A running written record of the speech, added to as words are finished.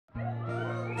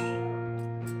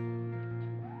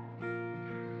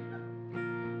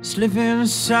slip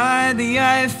inside the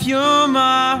eye of your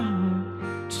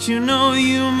mind. Did you know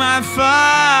you might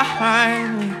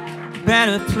find a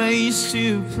better place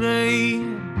to play?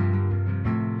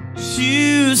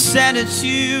 You said that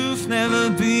you've never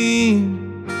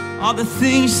been. All the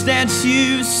things that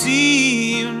you've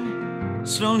seen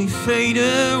slowly fade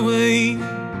away.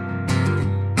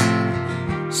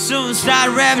 Suicide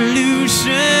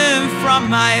revolution from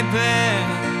my bed.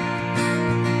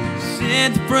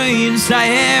 Sent the brains I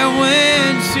had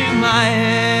went to my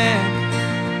head.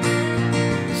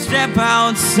 Step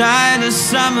outside, the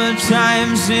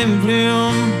summertime's in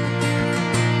bloom.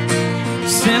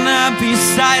 Stand up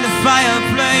beside the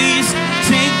fireplace.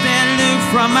 Take that look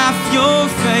from off your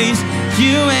face.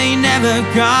 You ain't never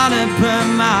gonna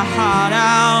burn my heart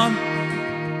out.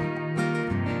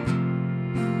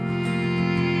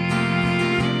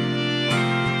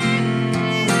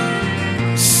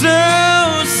 So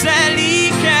Sally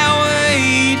can't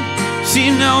wait. She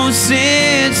knows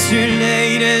it's too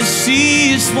late as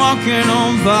she's walking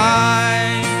on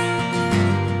by.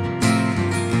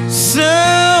 So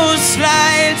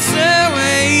slides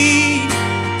away,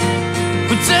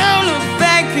 but don't look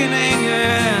back in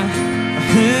anger. I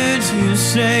heard you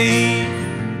say.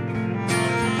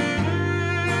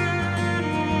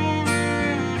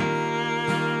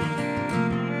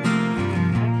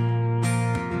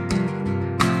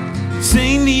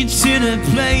 Take me to the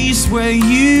place where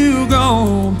you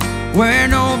go, where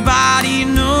nobody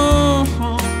knows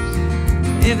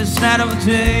if it's not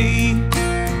okay.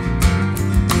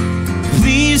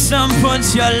 Please don't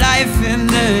put your life in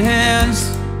the hands.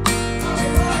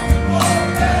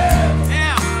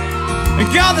 Yeah, I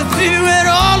gotta do it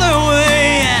all the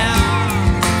way. Yeah.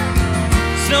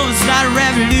 So it's not a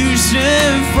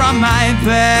revolution from my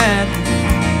bed.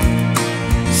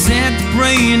 Sent the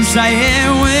brains I had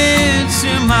went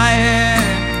to my head.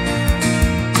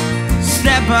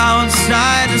 Step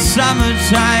outside, the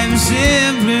summertime's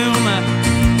in bloom.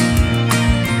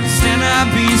 Stand up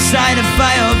beside the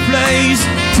fireplace.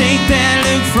 Take that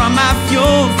look from off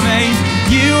your face.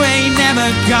 You ain't never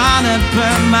gonna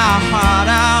burn my heart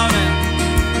out.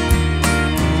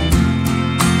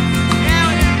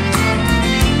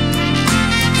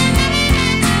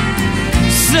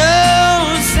 So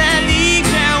Sally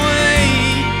can't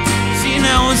wait. She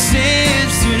knows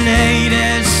it's too late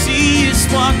as she's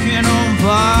walking on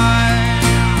by.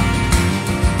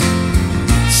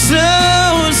 So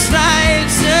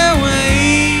slides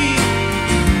away,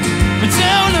 but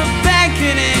don't look back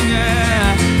in anger.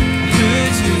 I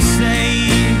heard you say.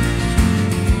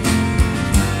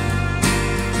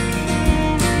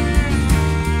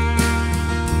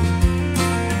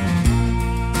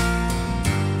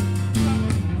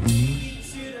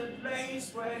 To the place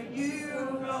where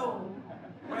you go,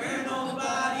 where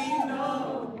nobody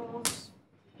knows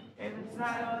if it's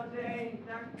night or day.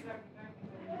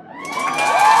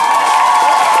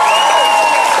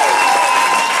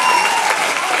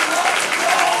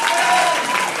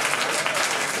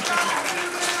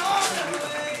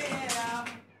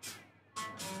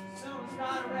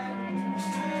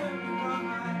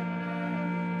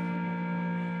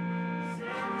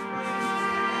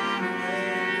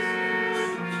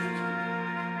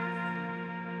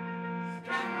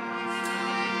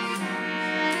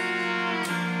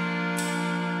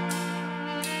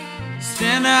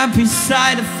 Stand up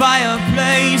beside the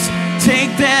fireplace.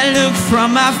 Take that look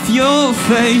from off your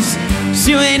face.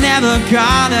 You ain't never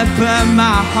gonna burn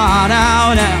my heart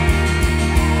out.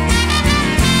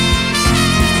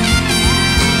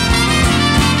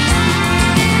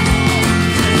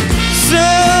 So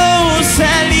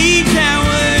Sally can't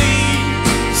wait.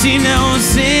 She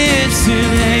knows it's too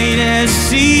late as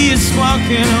she's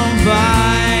walking on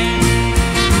by.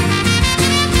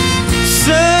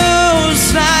 So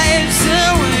slides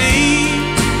away,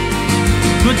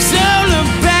 but don't look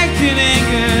back in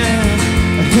anger.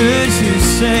 I heard you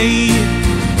say.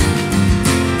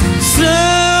 So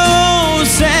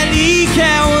Sally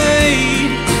can't wait.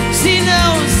 She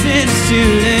knows it's too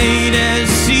late as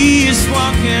she's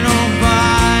walking on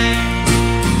by.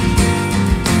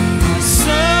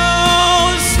 So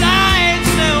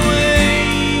slides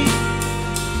away,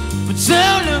 but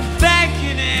don't look back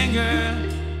in anger.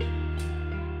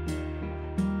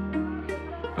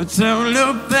 But don't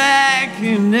look back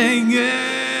in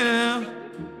anger.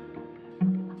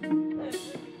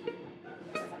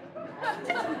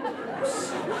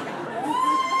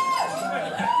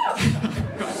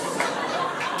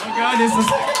 Oh God, this is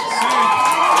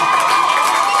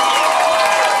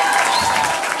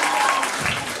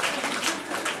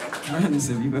Mann, ist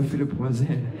ja wie bei Philipp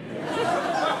Röttger.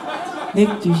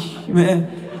 Leg dich mehr.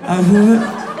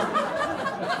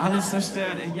 Alles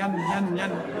zerstört. Jan.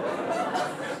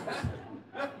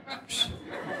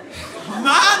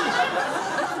 Mann!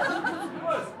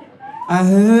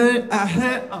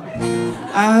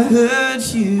 I heard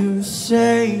you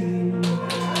say.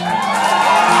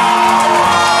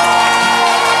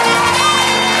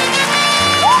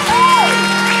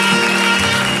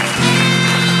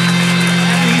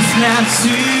 Not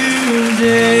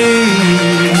today.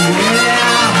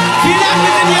 Yeah. Vielen Dank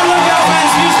mit den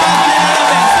Lagerfeuer-Fans. Viel Spaß mit den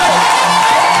Lagerfeuer-Fans.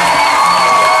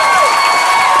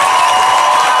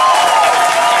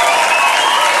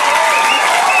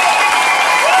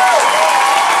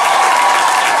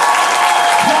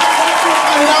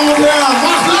 Meine Damen und Herren,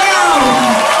 macht